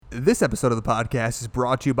This episode of the podcast is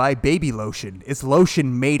brought to you by Baby Lotion. It's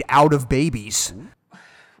lotion made out of babies.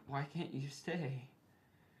 Why can't you stay?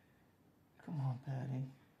 Come on, Patty.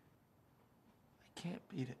 I can't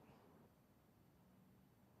beat it.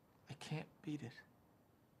 I can't beat it.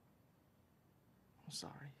 I'm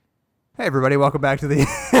sorry. Hey everybody, welcome back to the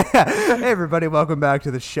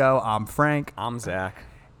show. I'm Frank. I'm Zach.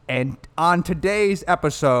 And on today's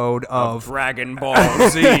episode of Dragon Ball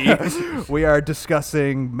Z, we are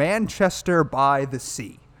discussing Manchester by the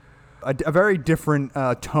Sea. A very different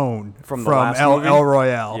tone from the last movie? El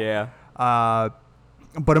Royale. Yeah.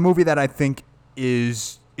 But a movie that I think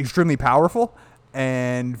is extremely powerful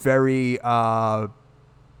and very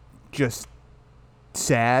just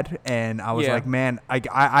sad. And I was like, man,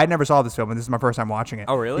 I never saw this film, and this is my first time watching it.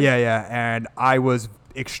 Oh, really? Yeah. And I was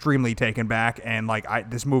extremely taken back, and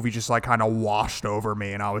this movie just kind of washed over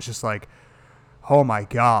me, and I was just like, oh my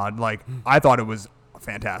God. I thought it was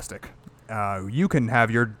fantastic. You can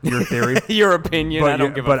have your theory. Your opinion. I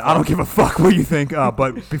don't give a fuck what you think.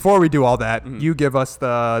 But before we do all that, you give us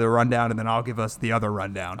the rundown, and then I'll give us the other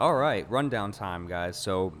rundown. All right, rundown time, guys.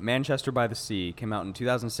 So Manchester by the Sea came out in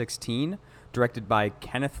 2016, directed by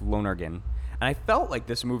Kenneth Lonergan. And I felt like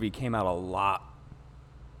this movie came out a lot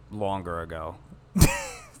longer ago.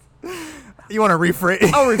 You want to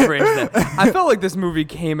rephrase? I'll rephrase that. I felt like this movie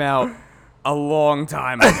came out a long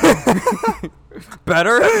time ago.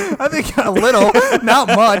 Better? I think a little, not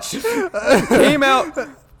much. Came out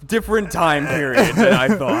different time period than I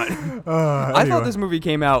thought. I thought this movie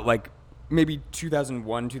came out maybe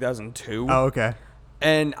 2001, 2002. Oh, okay.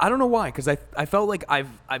 And I don't know why, because I felt like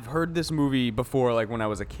I've heard this movie before, when I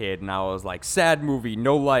was a kid, and I was like, sad movie,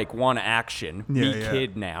 no want action,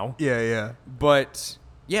 kid now. Yeah. But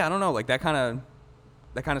yeah, I don't know, that kind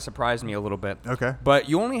of surprised me a little bit. Okay. But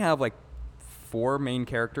you only have 4 main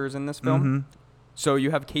characters in this film. Mm-hmm. So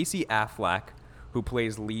you have Casey Affleck, who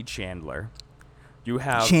plays Lee Chandler. You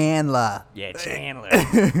have Chandler. Yeah,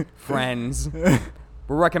 Chandler. Friends. We're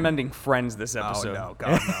recommending Friends this episode. Oh no,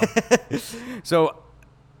 God no. So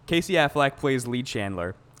Casey Affleck plays Lee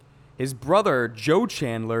Chandler. His brother, Joe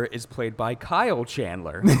Chandler, is played by Kyle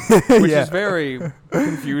Chandler, which is very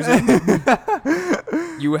confusing.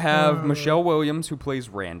 You have Michelle Williams, who plays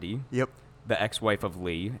Randy, Yep. the ex-wife of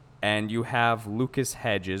Lee, and you have Lucas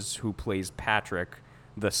Hedges, who plays Patrick,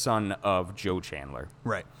 the son of Joe Chandler.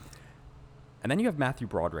 Right. And then you have Matthew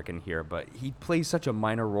Broderick in here, but he plays such a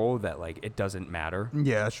minor role that it doesn't matter.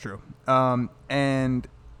 Yeah, that's true. And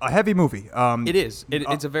a heavy movie. It is.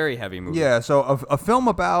 It's a very heavy movie. Yeah. So a film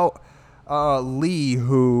about Lee,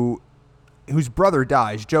 whose brother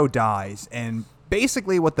dies. Joe dies, and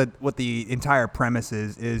basically what the entire premise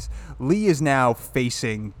is Lee is now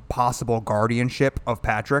facing possible guardianship of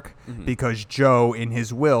Patrick because Joe, in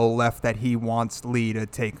his will, left that he wants Lee to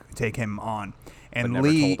take him on. And but never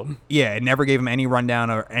Lee, told him. Yeah, it never gave him any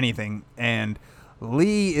rundown or anything. And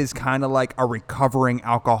Lee is kind of like a recovering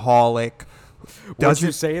alcoholic. Would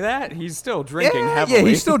you say that? He's still drinking heavily. Yeah,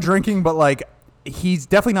 he's still drinking, but he's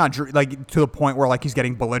definitely not to the point where he's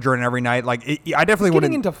getting belligerent every night. I definitely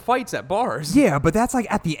wouldn't. Getting into fights at bars. Yeah, but that's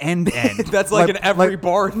at the end. That's in every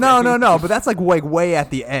bar thing. No, but that's way at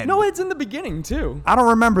the end. No, it's in the beginning too. I don't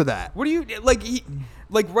remember that. What do you he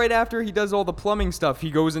right after he does all the plumbing stuff,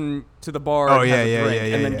 he goes into the bar and has a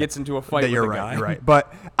drink and then gets into a fight with the guy. You're right.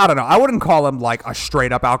 But I don't know. I wouldn't call him a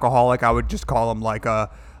straight up alcoholic. I would just call him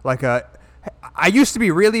I used to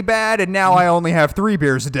be really bad, and now I only have 3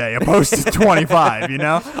 beers a day, opposed to 25.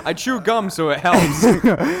 I chew gum, so it helps.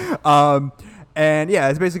 And yeah,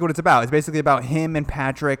 it's basically what it's about. It's basically about him and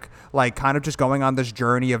Patrick, kind of just going on this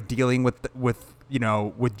journey of dealing with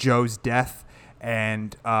Joe's death,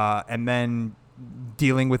 and then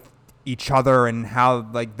dealing with each other and how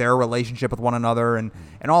their relationship with one another and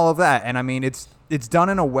all of that. And I mean, it's done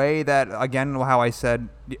in a way that, again, how I said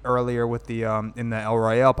earlier with the in the El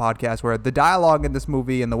Royale podcast, where the dialogue in this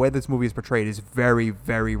movie and the way this movie is portrayed is very,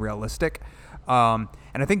 very realistic. And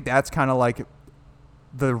I think that's kind of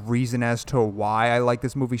the reason as to why I like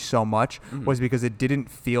this movie so much was because it didn't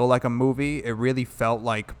feel like a movie. It really felt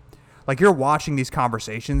like you're watching these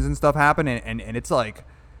conversations and stuff happen, and it's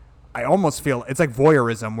I almost feel it's like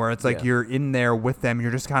voyeurism, where it's you're in there with them.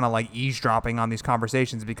 You're just kind of eavesdropping on these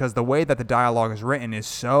conversations, because the way that the dialogue is written is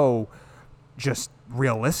so just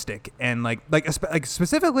realistic. And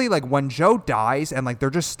specifically when Joe dies and they're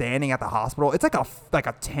just standing at the hospital, it's a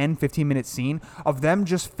 10-15 minute scene of them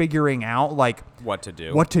just figuring out what to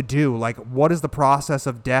do. What is the process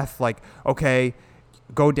of death? Okay,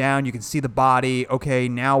 go down, you can see the body. Okay,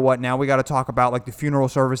 now what? Now we got to talk about the funeral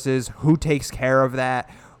services. Who takes care of that?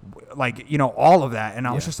 All of that. And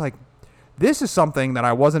I was just This is something that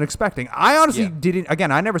I wasn't expecting. I honestly Yeah. didn't.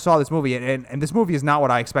 Again, I never saw this movie, and this movie is not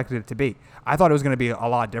what I expected it to be. I thought it was going to be a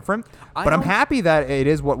lot different. But I'm happy that it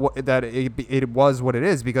is that it was what it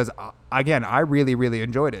is, because again, I really, really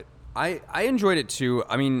enjoyed it. I enjoyed it too.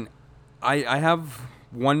 I mean, I have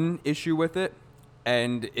one issue with it,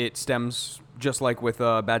 and it stems just like with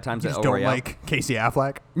Bad Times You at just El don't Royale. like Casey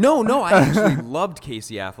Affleck? No, I actually loved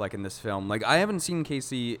Casey Affleck in this film. Like, I haven't seen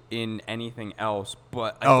Casey in anything else,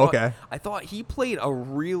 but I thought he played a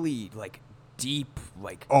really like deep,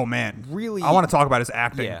 like Oh man, really. I want to talk about his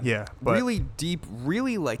acting. Yeah, but really deep,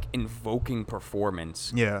 really like invoking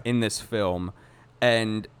performance. Yeah. In this film,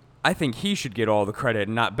 and I think he should get all the credit,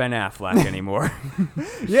 and not Ben Affleck anymore.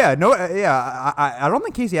 yeah, no, yeah. I don't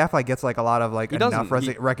think Casey Affleck gets like a lot of like enough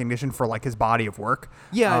doesn't. recognition for like his body of work.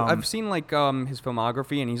 Yeah, I've seen like his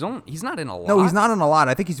filmography, and he's not in a lot. No, he's not in a lot.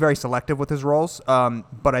 I think he's very selective with his roles.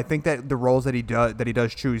 But I think that the roles that he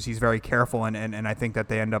does choose, he's very careful, and I think that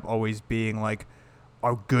they end up always being like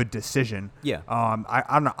a good decision. Yeah. I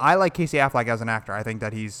don't know. I like Casey Affleck as an actor. I think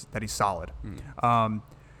that he's solid.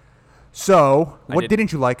 So what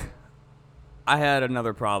didn't you like? I had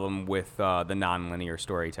another problem with the nonlinear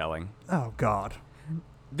storytelling. Oh God.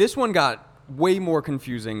 This one got way more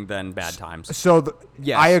confusing than Bad Times. So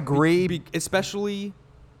Yes, I agree. Especially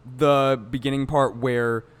the beginning part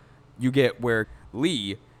where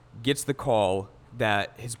Lee gets the call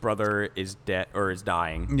that his brother is dead or is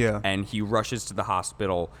dying. Yeah. And he rushes to the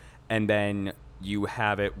hospital, and then you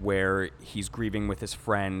have it where he's grieving with his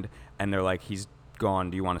friend, and they're like, he's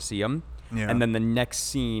gone. Do you want to see him? Yeah. And then the next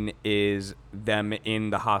scene is them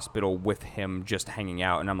in the hospital with him just hanging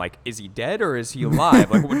out. And I'm like, is he dead or is he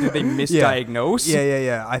alive? Like, what, did they misdiagnose?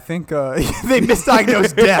 Yeah. I think they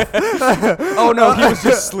misdiagnosed death. Oh, no, he was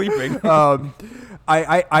just sleeping.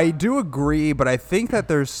 I do agree, but I think that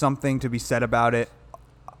there's something to be said about it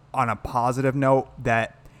on a positive note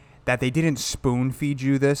that they didn't spoon feed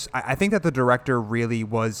you this. I think that the director really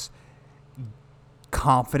was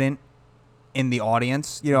confident in the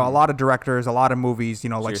audience. You know, a lot of directors, a lot of movies, you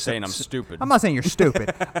know, So like you're saying I'm stupid. I'm not saying you're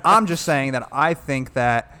stupid. I'm just saying that I think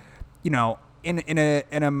that, you know, in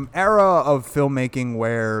an era of filmmaking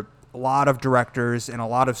where a lot of directors and a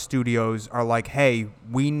lot of studios are like, hey,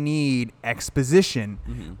 we need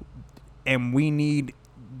exposition, and we need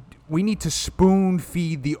to spoon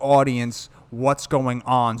feed the audience what's going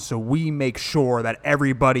on, so we make sure that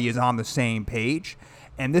everybody is on the same page.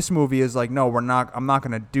 And this movie is like, no, I'm not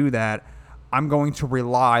going to do that. I'm going to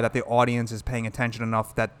rely that the audience is paying attention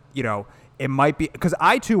enough that, you know, it might be, because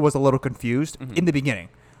I too was a little confused in the beginning.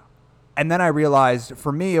 And then I realized,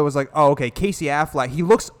 for me, it was like, oh, okay, Casey Affleck, he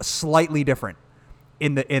looks slightly different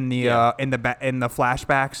in the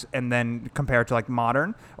flashbacks, and then compared to like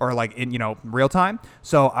modern or like in, you know, real time.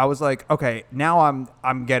 So I was like, okay, now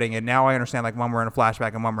I'm getting it. Now I understand like when we're in a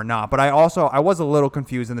flashback and when we're not. But I was a little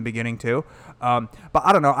confused in the beginning too. But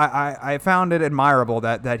I don't know. I found it admirable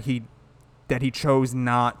that he chose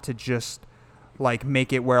not to just like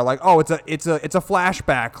make it where like, oh, it's a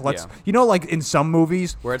flashback. Let's you know, like in some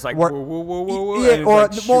movies where it's like whoa, yeah, and or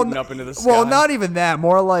it's like shooting up into the sky. Well, not even that.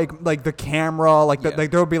 More like the camera, like like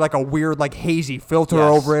there would be like a weird like hazy filter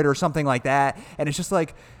over it or something like that, and it's just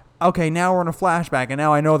like, okay, now we're in a flashback, and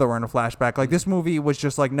now I know that we're in a flashback. Like this movie was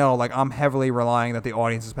just like, no, like I'm heavily relying that the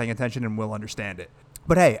audience is paying attention and will understand it.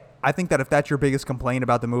 But hey, I think that if that's your biggest complaint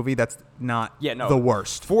about the movie, that's not the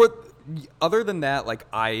worst. Other than that, like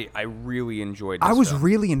I really enjoyed this I was film.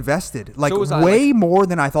 really invested, like So way more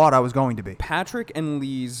than I thought I was going to be. Patrick and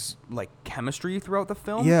Lee's like chemistry throughout the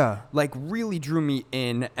film, like really drew me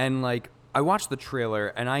in. And like I watched the trailer,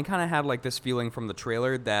 and I kind of had like this feeling from the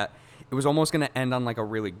trailer that it was almost going to end on like a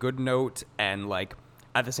really good note, and like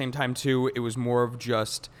at the same time too, it was more of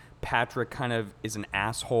just Patrick kind of is an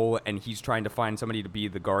asshole, and he's trying to find somebody to be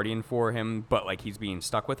the guardian for him, but like he's being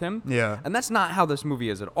stuck with him. Yeah. And that's not how this movie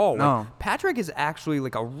is at all. No. Like, Patrick is actually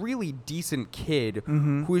like a really decent kid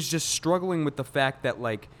who is just struggling with the fact that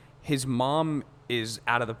like his mom is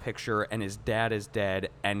out of the picture and his dad is dead,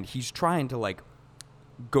 and he's trying to like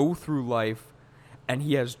go through life. And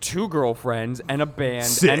he has 2 girlfriends and a band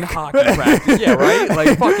and hockey practice. Yeah, right?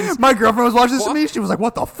 Like fucking. My girlfriend was watching this with me. She was like,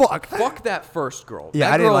 "What the fuck?" Fuck that first girl. Yeah,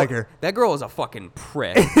 that I didn't girl, like her. That girl is a fucking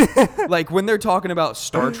prick. Like when they're talking about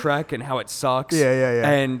Star Trek and how it sucks. Yeah.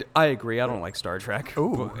 And I agree. I don't like Star Trek.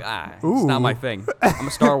 Ooh. But, it's not my thing. I'm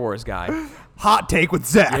a Star Wars guy. Hot take with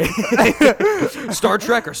Zach. Star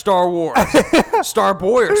Trek or Star Wars? Star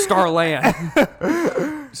Boy or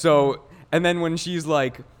Starland? So, and then when she's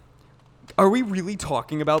like, are we really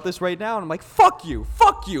talking about this right now? And I'm like, fuck you.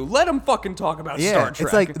 Let him fucking talk about Star Trek.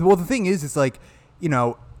 It's like, well, the thing is, it's like, you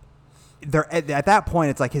know, they're at that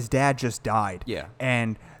point, it's like his dad just died. Yeah.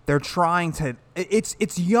 And they're trying to,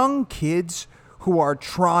 it's young kids who are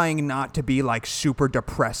trying not to be like super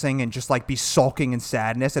depressing and just like be sulking in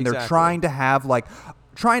sadness. And they're Exactly. trying to have like,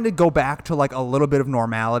 trying to go back to like a little bit of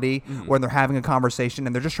normality when they're having a conversation,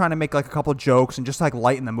 and they're just trying to make like a couple jokes and just like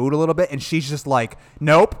lighten the mood a little bit. And she's just like,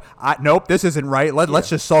 nope, this isn't right. Let's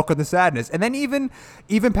just sulk in the sadness. And then even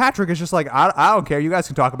Patrick is just like, I don't care. You guys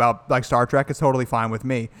can talk about like Star Trek. It's totally fine with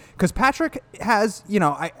me. Because Patrick has,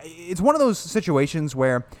 it's one of those situations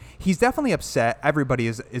where he's definitely upset. Everybody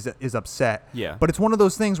is upset. Yeah. But it's one of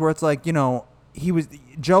those things where it's like,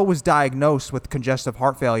 Joe was diagnosed with congestive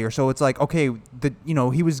heart failure, so it's like, okay,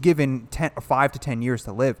 he was given 5 to 10 years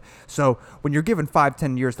to live. So when you're given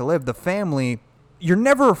 5-10 years to live, the family, you're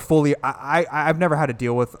never fully. I've never had to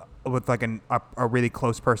deal with like a really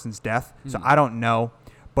close person's death, so I don't know,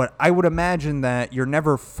 but I would imagine that you're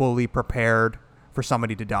never fully prepared for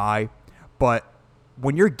somebody to die. But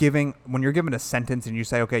when you're given a sentence and you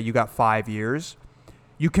say, okay, you got 5 years,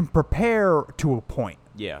 you can prepare to a point.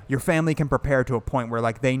 Yeah. Your family can prepare to a point where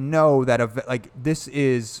like they know that like this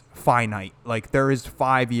is finite. Like there is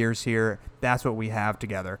 5 years here. That's what we have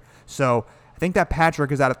together. So I think that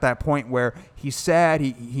Patrick is at that point where he's sad.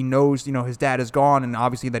 He knows, his dad is gone, and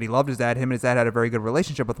obviously that he loved his dad. Him and his dad had a very good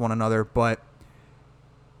relationship with one another. But,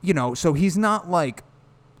 so he's not like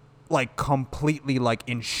completely like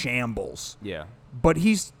in shambles. Yeah. But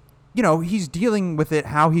he's dealing with it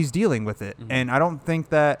how he's dealing with it. And I don't think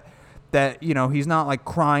that he's not like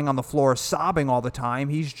crying on the floor, sobbing all the time.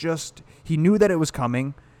 He knew that it was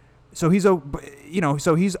coming. So he's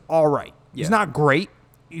he's all right. Yeah. He's not great.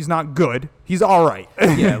 He's not good. He's all right.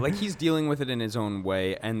 Yeah, like he's dealing with it in his own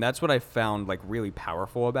way, and that's what I found like really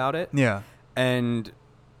powerful about it. Yeah. And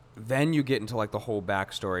then you get into like the whole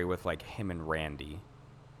backstory with like him and Randy.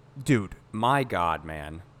 Dude. My God,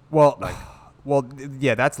 man. Well,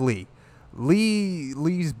 yeah, that's Lee.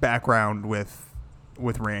 Lee's background with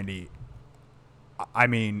Randy, I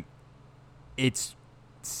mean, it's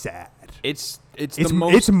sad. It's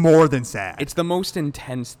more than sad. It's the most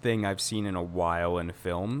intense thing I've seen in a while in a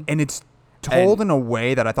film. And it's told in a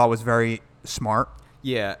way that I thought was very smart.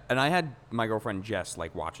 Yeah, and I had my girlfriend Jess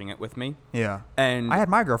like watching it with me. Yeah. And I had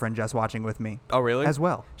my girlfriend Jess watching with me. Oh, really? As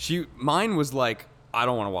well. Mine was like, I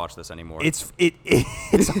don't want to watch this anymore. It's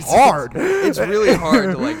hard. It's really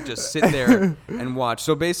hard to like just sit there and watch.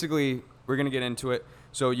 So basically, we're going to get into it.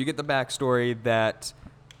 So you get the backstory that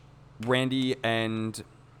Randy and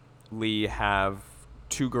Lee have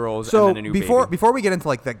 2 girls and then a new baby. Before we get into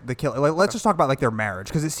like the kill, let's just talk about like their marriage,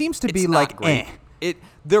 because it seems to be It's like not great.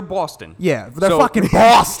 They're Boston. Yeah, they're fucking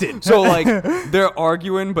Boston. So like they're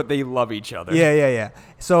arguing, but they love each other. Yeah.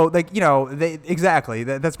 So like they exactly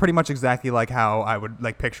that's pretty much exactly like how I would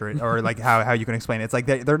like picture it, or like how you can explain it. It's like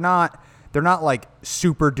they're not like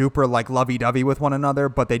super duper like lovey dovey with one another,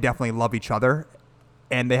 but they definitely love each other,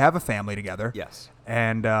 and they have a family together. Yes.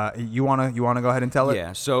 And you wanna go ahead and tell it?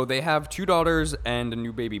 Yeah. So they have 2 daughters and a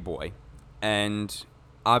new baby boy, and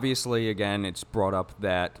obviously again it's brought up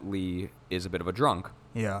that Lee is a bit of a drunk.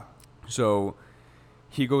 Yeah. So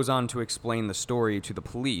he goes on to explain the story to the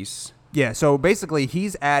police. Yeah, so basically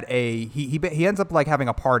he's at he ends up like having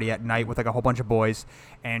a party at night with like a whole bunch of boys,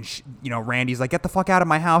 and Randy's like, get the fuck out of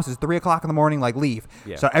my house, it's 3:00 in the morning, like leave.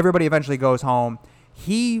 Yeah. So everybody eventually goes home.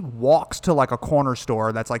 He walks to like a corner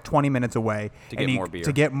store that's like 20 minutes away To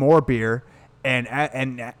get more beer.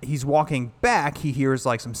 And he's walking back. He hears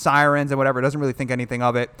like some sirens and whatever. Doesn't really think anything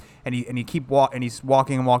of it. And he's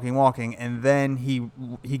walking, and then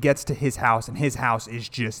he gets to his house, and his house is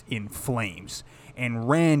just in flames. And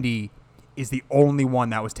Randy is the only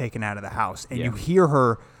one that was taken out of the house. And you hear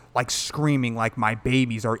her like screaming like, my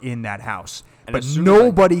babies are in that house, but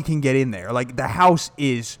nobody can get in there. Like the house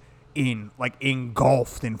is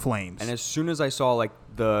engulfed in flames. And as soon as I saw like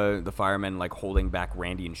the firemen like holding back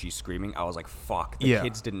Randy and she's screaming, I was like, fuck, the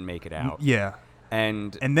kids didn't make it out. Yeah.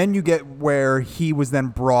 And then you get where he was then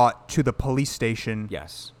brought to the police station.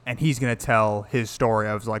 Yes. And he's going to tell his story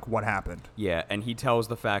of like what happened. Yeah, and he tells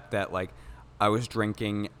the fact that like I was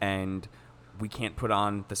drinking and we can't put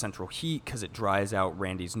on the central heat because it dries out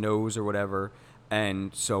Randy's nose or whatever,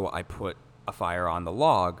 and so I put a fire on the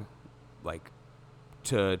log, like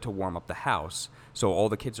to warm up the house. So all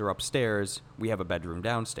the kids are upstairs. We have a bedroom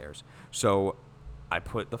downstairs. So I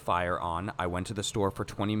put the fire on. I went to the store for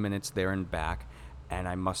 20 minutes there and back, and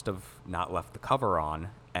I must have not left the cover on,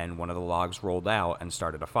 and one of the logs rolled out and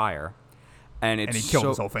started a fire. And he killed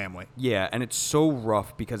his whole family. Yeah, and it's so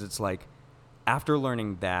rough because it's like, after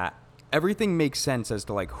learning that, everything makes sense as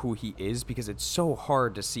to like who he is, because it's so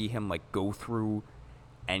hard to see him like go through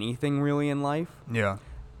anything really in life. Yeah.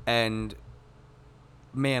 And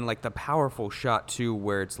man, like the powerful shot too,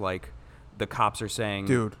 where it's like the cops are saying,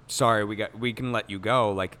 Dude, sorry, we can let you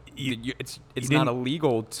go. Like it's not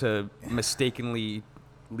illegal to mistakenly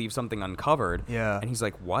leave something uncovered. Yeah. And he's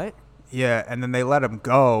like, what? Yeah, and then they let him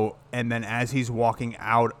go, and then as he's walking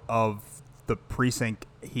out of the precinct,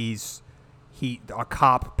 a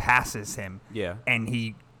cop passes him. Yeah. And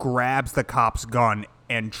he grabs the cop's gun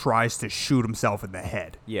and tries to shoot himself in the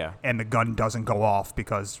head. Yeah. And the gun doesn't go off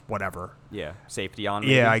because whatever. Yeah. Safety on.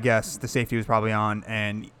 Maybe? Yeah, I guess the safety was probably on,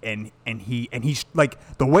 and he's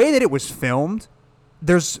like the way that it was filmed.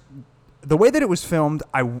 There's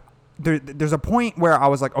a point where I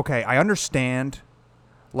was like, okay, I understand,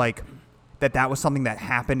 like that was something that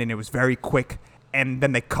happened and it was very quick, and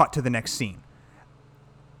then they cut to the next scene.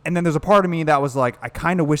 And then there's a part of me that was like, I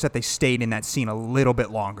kind of wish that they stayed in that scene a little bit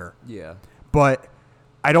longer. Yeah. But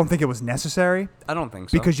I don't think it was necessary. I don't think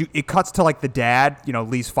so. Because it cuts to like the dad,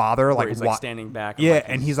 Lee's father, where he's like standing back.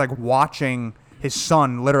 And he's like watching his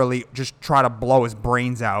son literally just try to blow his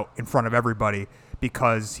brains out in front of everybody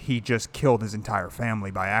because he just killed his entire family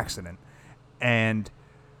by accident. And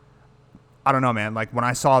I don't know, man. Like when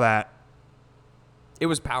I saw that, it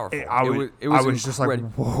was powerful. I was just like,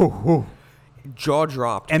 whoa. Jaw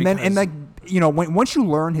dropped. And then once you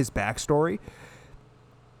learn his backstory,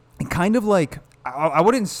 it kind of like I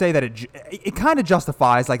wouldn't say that it kind of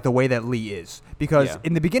justifies like the way that Lee is, because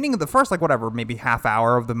in the beginning of the first maybe half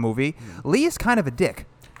hour of the movie, Lee is kind of a dick.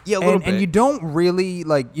 Yeah, a little bit. And you don't really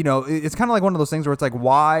it's kind of like one of those things where it's like,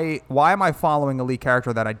 why am I following a Lee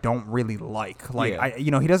character that I don't really like? Like he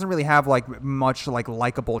doesn't really have like much like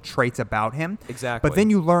likable traits about him. Exactly. But then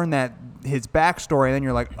you learn that his backstory, and then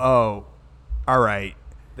you're like, oh, all right.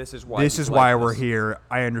 This is why we're here.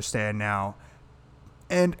 I understand now.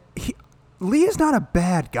 And Lee is not a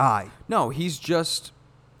bad guy. No, he's just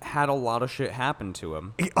had a lot of shit happen to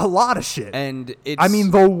him. A lot of shit. And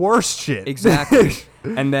the worst shit. Exactly.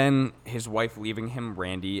 And then his wife leaving him,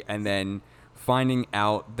 Randy, and then finding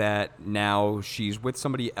out that now she's with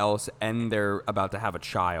somebody else and they're about to have a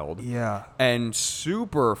child. Yeah. And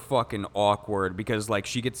super fucking awkward because, like,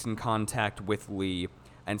 she gets in contact with Lee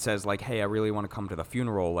and says, like, hey, I really want to come to the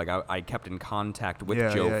funeral. Like, I kept in contact with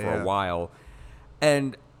Joe for a while.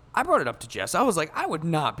 And I brought it up to Jess. I was like, I would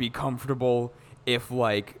not be comfortable if,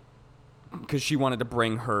 like, because she wanted to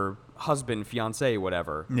bring her husband, fiance,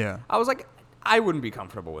 whatever. Yeah. I was like, I wouldn't be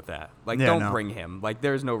comfortable with that. Like, don't bring him. Like,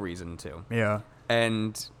 there's no reason to. Yeah.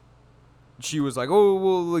 And she was like, oh,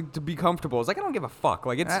 well, like, to be comfortable. I was like, I don't give a fuck.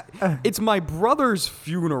 Like, it's my brother's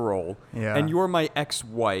funeral. Yeah. And you're my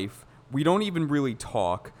ex-wife. We don't even really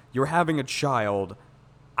talk. You're having a child.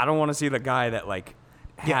 I don't want to see the guy that, like,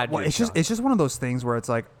 had your child. It's just one of those things where it's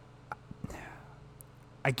like,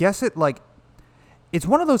 I guess it's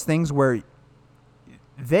one of those things where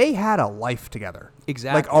they had a life together.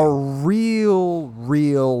 Exactly. Like a real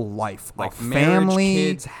life. Like a marriage, family,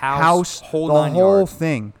 kids, house, whole the nine whole yards.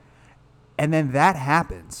 thing. And then that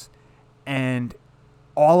happens, and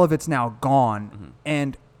all of it's now gone. Mm-hmm.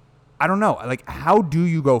 And I don't know. Like, how do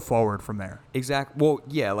you go forward from there? Exactly. Well,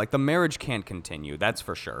 yeah, like the marriage can't continue. That's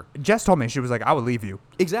for sure. Jess told me, she was like, I would leave you.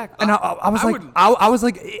 Exactly. And I was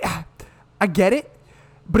like, I get it.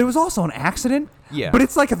 But it was also an accident. Yeah. But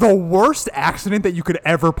it's like the worst accident that you could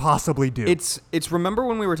ever possibly do. It's remember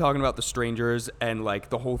when we were talking about The Strangers and like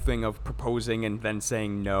the whole thing of proposing and then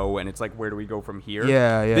saying no, and it's like, where do we go from here?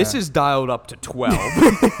 Yeah. This is dialed up to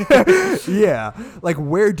 12. Yeah. Like,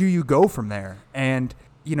 where do you go from there? And,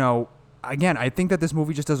 again, I think that this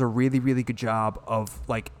movie just does a really, really good job of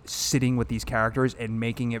like sitting with these characters and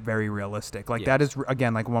making it very realistic. Like that is,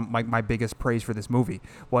 again, like my biggest praise for this movie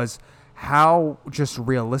was how just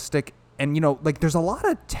realistic. And, like there's a lot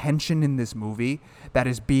of tension in this movie that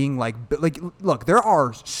is being like, look, there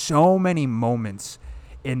are so many moments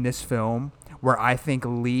in this film where I think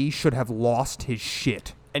Lee should have lost his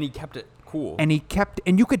shit. And he kept it cool. And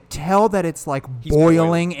you could tell that it's like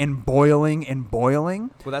boiling and boiling and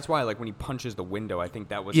boiling. Well, that's why, like, when he punches the window, I think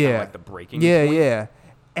that was kind of like the breaking point. Yeah.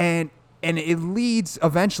 And it leads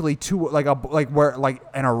eventually to an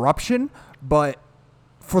eruption, but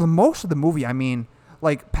for the most of the movie, I mean,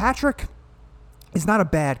 like, Patrick is not a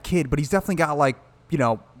bad kid, but he's definitely got like,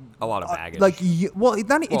 a lot of baggage.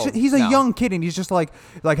 He's a young kid, and he's just like,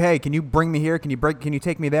 hey, can you bring me here? Can you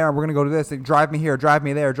take me there? We're gonna go to this. Drive me here, drive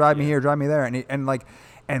me there, drive me here, drive me there.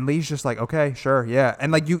 And Lee's just like, okay, sure, yeah.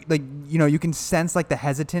 And you can sense like the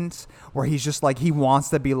hesitance where he's just like, he wants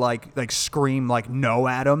to be like scream like no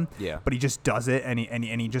at him, but he just does it, and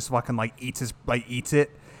he just fucking like eats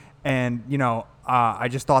it, and I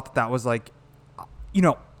just thought that was like,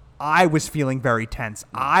 I was feeling very tense.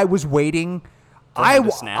 I was waiting for him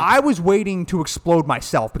to snap. I was waiting to explode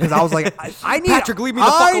myself because I was like, I need Patrick, leave me the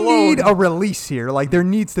fuck alone. I need a release here. Like there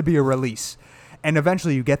needs to be a release, and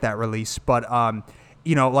eventually you get that release. But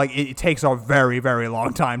you know, like it takes a very, very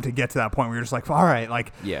long time to get to that point where you're just like, all right,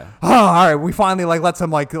 like, all right, we finally like let some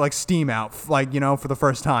like steam out, like, you know, for the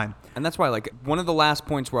first time. And that's why, like, one of the last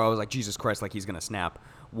points where I was like, Jesus Christ, like he's gonna snap,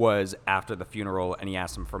 was after the funeral, and he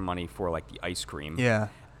asked him for money for like the ice cream. Yeah.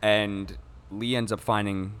 And Lee ends up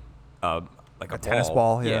finding like a tennis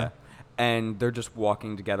ball. Yeah. And they're just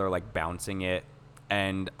walking together, like bouncing it.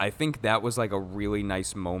 And I think that was like a really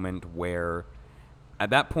nice moment where, at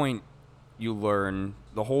that point, you learn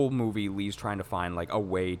the whole movie. Lee's trying to find like a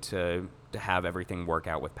way to have everything work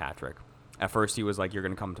out with Patrick. At first, he was like, "You're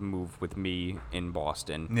gonna come to move with me in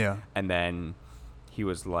Boston." Yeah. And then he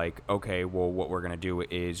was like, "Okay, well, what we're gonna do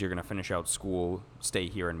is you're gonna finish out school, stay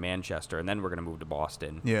here in Manchester, and then we're gonna move to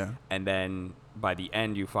Boston." Yeah. And then by the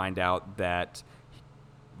end, you find out that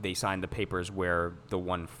they signed the papers where the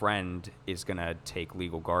one friend is gonna take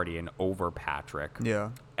legal guardian over Patrick. Yeah.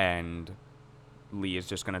 And Lee is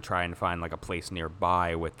just going to try and find like a place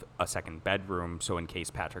nearby with a second bedroom, so in case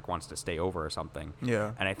Patrick wants to stay over or something.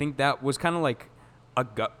 Yeah. And I think that was kind of like a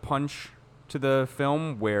gut punch to the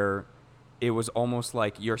film, where it was almost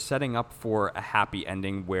like you're setting up for a happy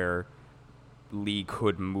ending where Lee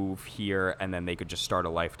could move here and then they could just start a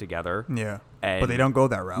life together. Yeah. And but they don't go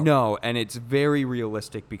that route. No, and it's very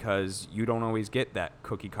realistic because you don't always get that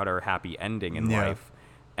cookie cutter happy ending in life.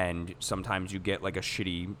 And sometimes you get like a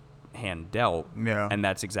shitty hand dealt, and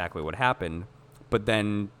that's exactly what happened. But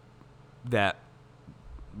then that,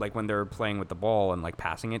 like when they're playing with the ball and like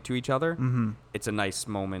passing it to each other, it's a nice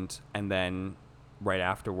moment. And then right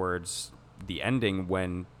afterwards, the ending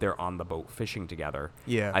when they're on the boat fishing together,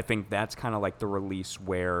 I think that's kind of like the release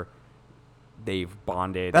where they've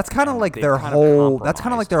bonded. That's kind of like their whole, that's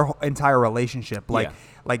kind of like their entire relationship, like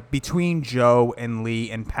like between Joe and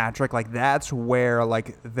Lee and Patrick, like that's where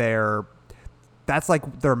like that's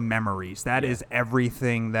like their memories. That is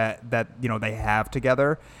everything that you know they have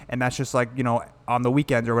together, and that's just like, you know, on the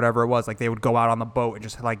weekends or whatever it was, like they would go out on the boat and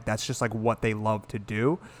just like that's just like what they love to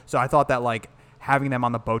do. So I thought that like having them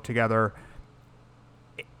on the boat together,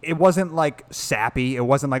 it wasn't like sappy, it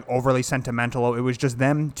wasn't like overly sentimental. It was just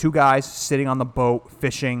them, two guys sitting on the boat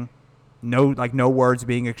fishing, no words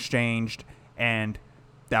being exchanged, and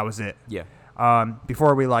that was it.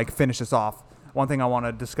 Before we like finish this off, one thing I want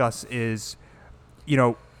to discuss is, you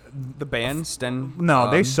know, the band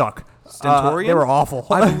they suck. Stentorian? They were awful.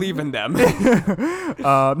 I believe in them.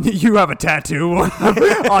 You have a tattoo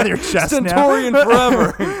on your chest Stentorian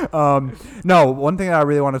forever. No, one thing I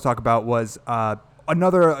really want to talk about was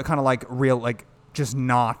another kind of like real, like just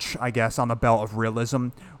notch, I guess, on the belt of realism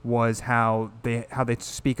was how they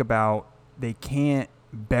speak about they can't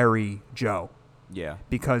bury Joe. Yeah.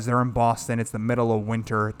 Because they're in Boston. It's the middle of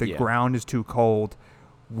winter. The ground is too cold.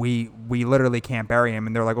 We literally can't bury him.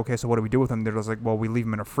 And they're like, okay, so what do we do with him? They're just like, well, we leave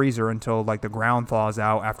him in a freezer until like the ground thaws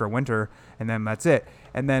out after winter, and then that's it.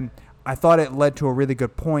 And then I thought it led to a really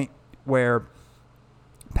good point where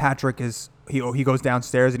Patrick he goes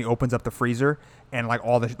downstairs and he opens up the freezer and like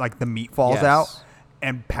all the meat falls out,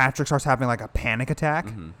 and Patrick starts having like a panic attack.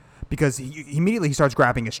 Because he immediately starts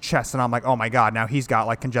grabbing his chest, and I'm like, oh my god, now he's got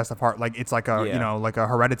like congestive heart, like it's like a you know, like a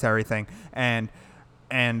hereditary thing, and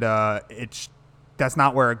it's that's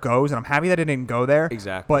not where it goes, and I'm happy that it didn't go there.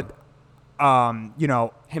 Exactly. But you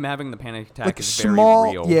know, him having the panic attack like is small,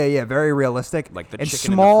 very real. Yeah, very realistic. Like the and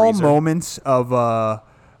chicken small in the freezer. moments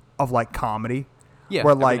of like comedy. Yeah,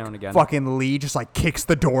 where every like now and again. fucking Lee just like kicks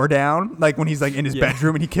the door down, like when he's like in his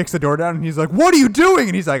bedroom and he kicks the door down and he's like, "What are you doing?"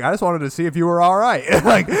 And he's like, "I just wanted to see if you were all right."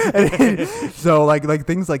 Like, so like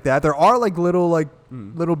things like that. There are like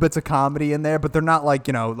little bits of comedy in there, but they're not like,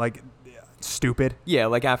 you know, like stupid. Yeah,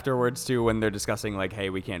 like afterwards too, when they're discussing like, hey,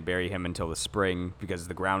 we can't bury him until the spring because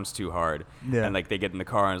the ground's too hard. Yeah. And like they get in the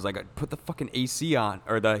car and it's like, put the fucking AC on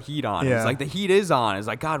or the heat on. Yeah. It's like the heat is on. It's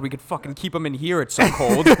like, God, we could fucking keep him in here. It's so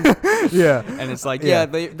cold. Yeah. And it's like,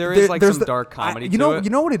 there is like some dark comedy to it. You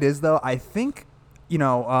know what it is though? I think, you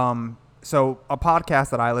know, so a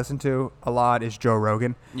podcast that I listen to a lot is Joe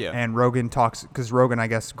Rogan. Yeah. And Rogan talks, because Rogan, I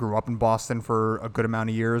guess, grew up in Boston for a good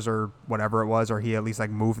amount of years or whatever it was, or he at least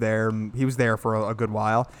like moved there, and he was there for a good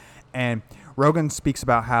while. And Rogan speaks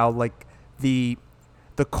about how like the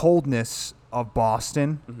coldness of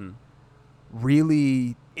Boston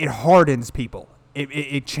really, it hardens people.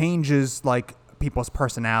 It changes like people's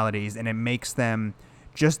personalities, and it makes them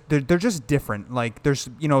just they're just different. Like there's,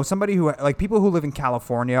 you know, somebody who like people who live in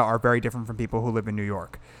California are very different from people who live in New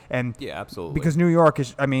York. And yeah, absolutely. because New York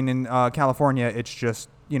is, I mean, in California, it's just,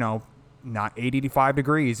 you know, not 85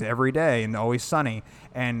 degrees every day and always sunny.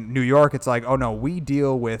 And New York, it's like, oh no, we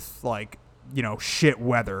deal with like, you know, shit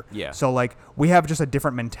weather. Yeah. So like we have just a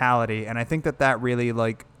different mentality, and I think that really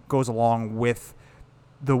like goes along with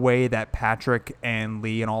the way that Patrick and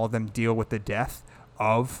Lee and all of them deal with the death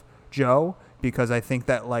of Joe, because I think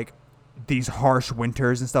that like these harsh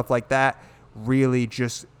winters and stuff like that really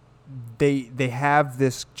just they have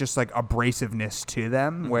this just like abrasiveness to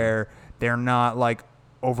them where they're not like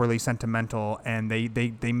overly sentimental, and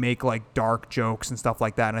they make like dark jokes and stuff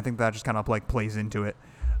like that, and I think that just kind of like plays into it.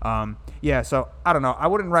 Yeah, so I don't know. I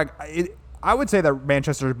would say that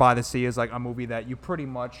Manchester by the Sea is like a movie that you pretty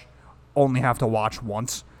much only have to watch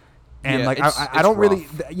once. And Yeah, like I don't really,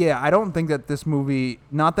 I don't think that this movie,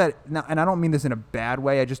 and I don't mean this in a bad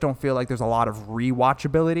way. I just don't feel like there's a lot of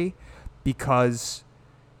rewatchability, because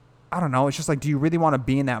I don't know. It's just like, do you really want to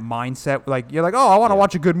be in that mindset? Like you're like, oh, I want to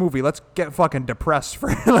watch a good movie. Let's get fucking depressed for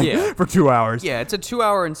for 2 hours. Yeah, it's a 2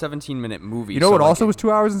 hour and 17-minute movie. You know what also was 2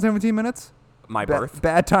 hours and 17 minutes? My birth.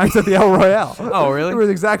 Bad Times at the El Royale. Oh, really? They were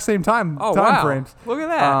the exact same time frames. Look at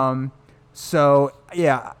that. So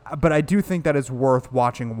yeah, but I do think that it's worth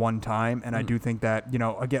watching one time, and I do think that, you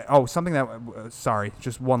know, again, something that sorry,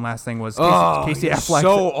 just one last thing was Casey Affleck.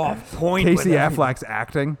 So off point. Casey Affleck's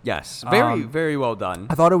acting. Yes, very well done.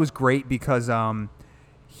 I thought it was great because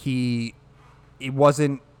it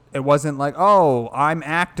wasn't like, oh, I'm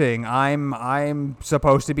acting, I'm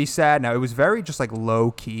supposed to be sad now. It was very just like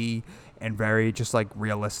low key and very just like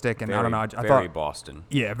realistic, and I don't know. I thought very Boston.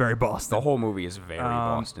 Yeah, very Boston. The whole movie is very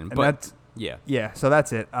Boston, and but yeah. So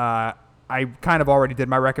that's it. I kind of already did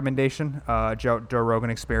my recommendation. Joe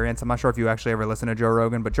Rogan Experience. I'm not sure if you actually ever listen to Joe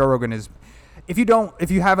Rogan, but Joe Rogan is, if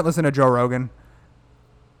you haven't listened to Joe Rogan,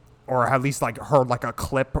 or at least like heard like a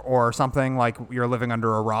clip or something, like you're living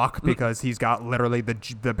under a rock, because he's got literally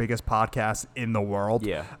the biggest podcast in the world.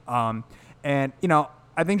 Yeah. And you know,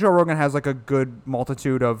 I think Joe Rogan has like a good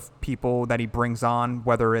multitude of people that he brings on,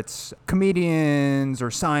 whether it's comedians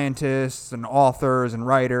or scientists and authors and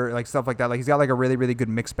writers, like stuff like that. Like he's got like a really, really good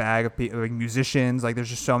mixed bag of like musicians. Like there's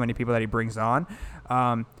just so many people that he brings on.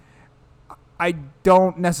 I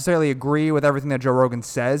don't necessarily agree with everything that Joe Rogan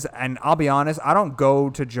says, and I'll be honest, I don't go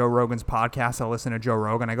to Joe Rogan's podcast to listen to Joe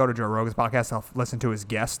Rogan. I go to Joe Rogan's podcast to listen to his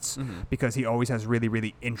guests, because he always has really,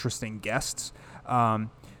 really interesting guests.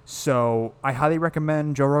 So I highly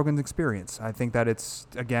recommend Joe Rogan's Experience. I think that it's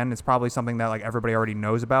probably something that like everybody already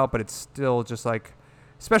knows about, but it's still just like,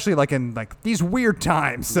 especially like in like these weird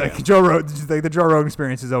times, like the Joe Rogan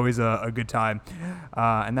Experience is always a good time.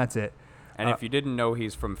 And that's it. And if you didn't know,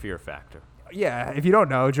 he's from Fear Factor. Yeah, if you don't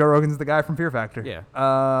know, Joe Rogan's the guy from Fear Factor.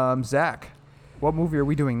 Yeah. Zach, what movie are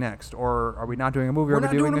we doing next? Or are we not doing a movie? We're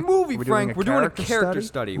not doing a movie, Frank. We're doing a character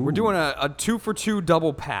study. We're doing a 2-for-2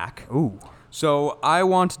 double pack. Ooh. So I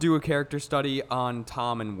want to do a character study on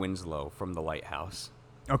Tom and Winslow from The Lighthouse.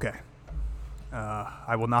 Okay.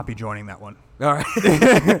 I will not be joining that one. All right.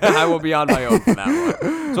 I will be on my own for that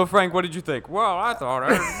one. So, Frank, what did you think? Well, I thought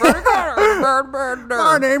it was pretty good.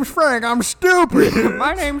 My name's Frank. I'm stupid.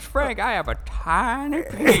 My name's Frank. I have a tiny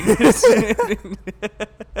penis.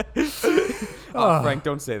 Frank,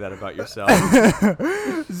 don't say that about yourself.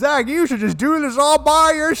 Zach, you should just do this all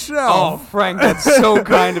by yourself. Oh, Frank, that's so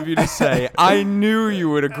kind of you to say. I knew you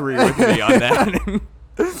would agree with me on that.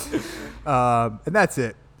 And that's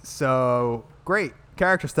it. So, great.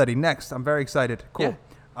 Character study next. I'm very excited. Cool.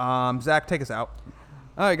 Yeah. Zach, take us out.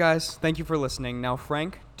 All right, guys. Thank you for listening. Now,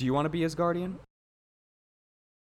 Frank, do you want to be his guardian?